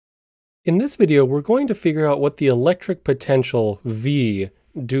In this video, we're going to figure out what the electric potential V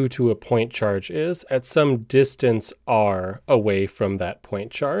due to a point charge is at some distance r away from that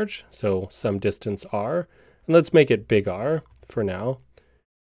point charge. So some distance r. And let's make it big R for now.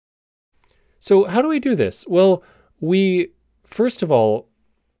 So how do we do this? Well, first of all,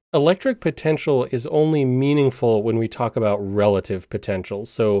 electric potential is only meaningful when we talk about relative potential.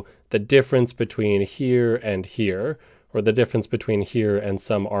 So the difference between here and here, or the difference between here and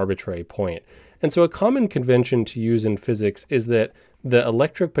some arbitrary point. And so a common convention to use in physics is that the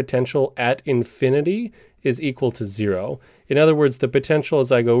electric potential at infinity is equal to 0. In other words, the potential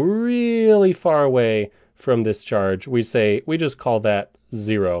as I go really far away from this charge, we just call that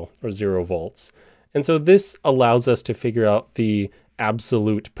 0 or 0 volts. And so this allows us to figure out the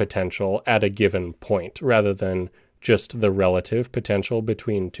absolute potential at a given point rather than just the relative potential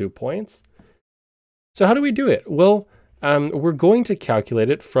between 2 points. So how do we do it? Well, we're going to calculate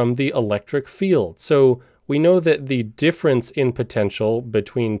it from the electric field. So we know that the difference in potential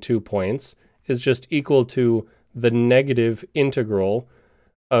between 2 points is just equal to the negative integral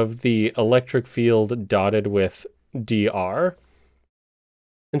of the electric field dotted with dr.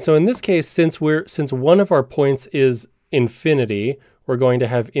 And so in this case, since one of our points is infinity, we're going to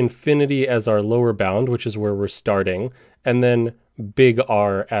have infinity as our lower bound, which is where we're starting, and then big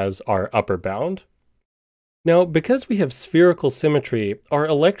R as our upper bound. Now, because we have spherical symmetry, our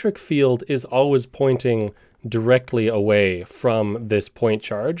electric field is always pointing directly away from this point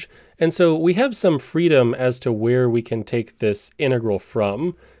charge. And so we have some freedom as to where we can take this integral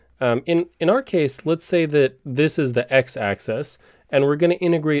from. In our case, let's say that this is the x-axis, and we're going to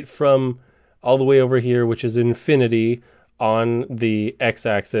integrate from all the way over here, which is infinity on the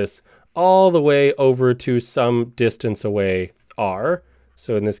x-axis, all the way over to some distance away, r.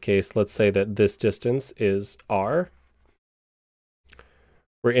 So in this case, let's say that this distance is r.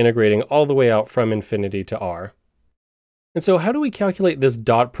 We're integrating all the way out from infinity to r. And so how do we calculate this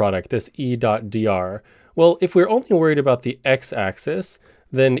dot product, this E dot dr? Well, if we're only worried about the x-axis,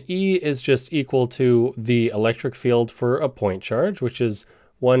 then E is just equal to the electric field for a point charge, which is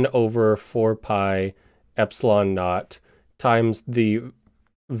 1 over 4 pi epsilon naught times the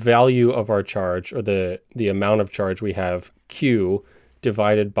value of our charge, or the amount of charge we have, Q,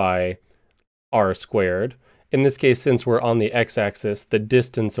 divided by r squared. In this case, since we're on the x-axis, the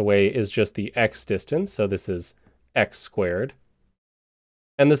distance away is just the x distance, so this is x squared.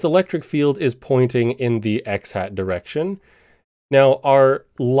 And this electric field is pointing in the x-hat direction. Now, our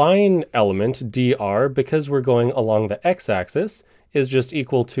line element, dr, because we're going along the x-axis, is just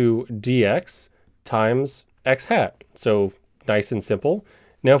equal to dx times x hat. So nice and simple.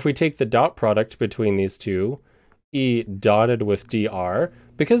 Now, if we take the dot product between these two, E dotted with dr,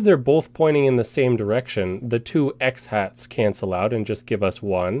 because they're both pointing in the same direction, the two x hats cancel out and just give us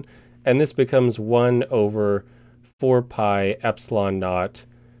 1. And this becomes 1 over 4 pi epsilon naught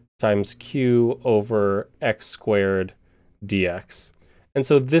times q over x squared dx. And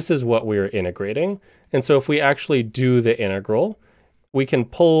so this is what we're integrating. And so if we actually do the integral, we can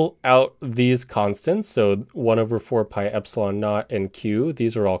pull out these constants. So 1 over 4 pi epsilon naught and q,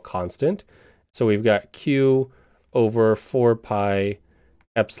 these are all constant. So we've got q over 4 pi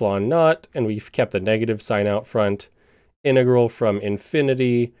epsilon naught, and we've kept the negative sign out front, integral from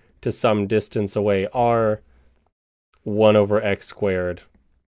infinity to some distance away r, 1 over x squared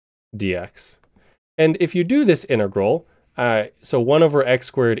dx. And if you do this integral, so 1 over x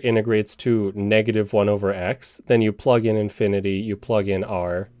squared integrates to negative 1 over x, then you plug in infinity, you plug in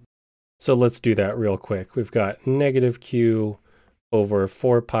r. So let's do that real quick. We've got negative q over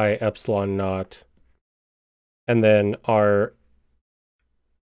 4 pi epsilon naught, and then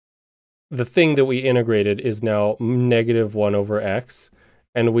the thing that we integrated is now negative 1 over x,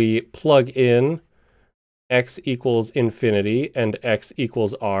 and we plug in x equals infinity and x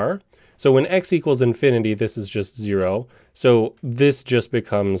equals r. So when x equals infinity, this is just 0. So this just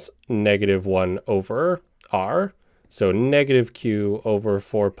becomes negative 1 over r. So negative q over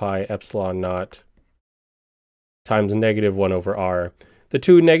 4 pi epsilon naught times negative 1 over r. The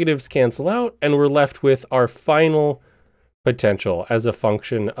two negatives cancel out, and we're left with our final potential as a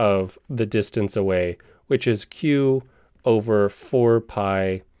function of the distance away, which is q over 4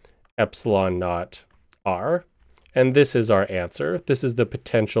 pi epsilon naught r. And this is our answer. This is the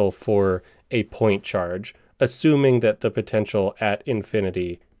potential for a point charge, assuming that the potential at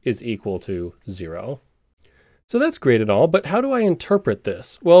infinity is equal to 0. So that's great and all, but how do I interpret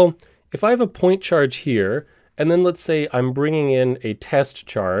this? Well, if I have a point charge here, and then let's say I'm bringing in a test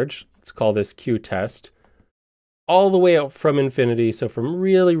charge, let's call this q test, all the way out from infinity, so from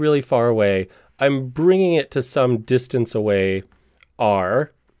really, really far away, I'm bringing it to some distance away,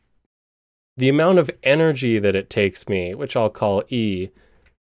 r, the amount of energy that it takes me, which I'll call E.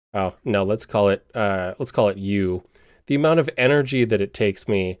 Oh, no, let's call it U. The amount of energy that it takes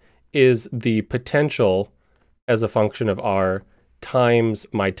me is the potential as a function of R times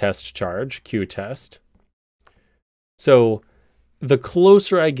my test charge, Q test. So the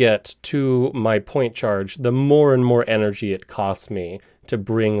closer I get to my point charge, the more and more energy it costs me to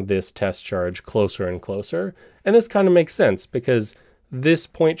bring this test charge closer and closer. And this kind of makes sense because this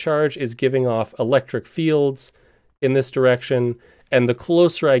point charge is giving off electric fields in this direction. And the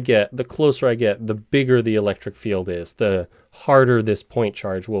closer I get, the bigger the electric field is, the harder this point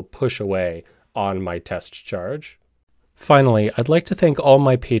charge will push away on my test charge. Finally, I'd like to thank all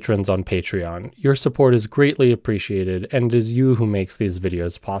my patrons on Patreon. Your support is greatly appreciated, and it is you who makes these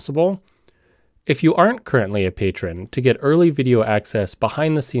videos possible. If you aren't currently a patron, to get early video access,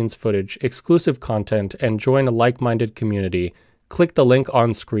 behind-the-scenes footage, exclusive content, and join a like-minded community, click the link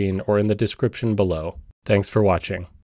on screen or in the description below. Thanks for watching.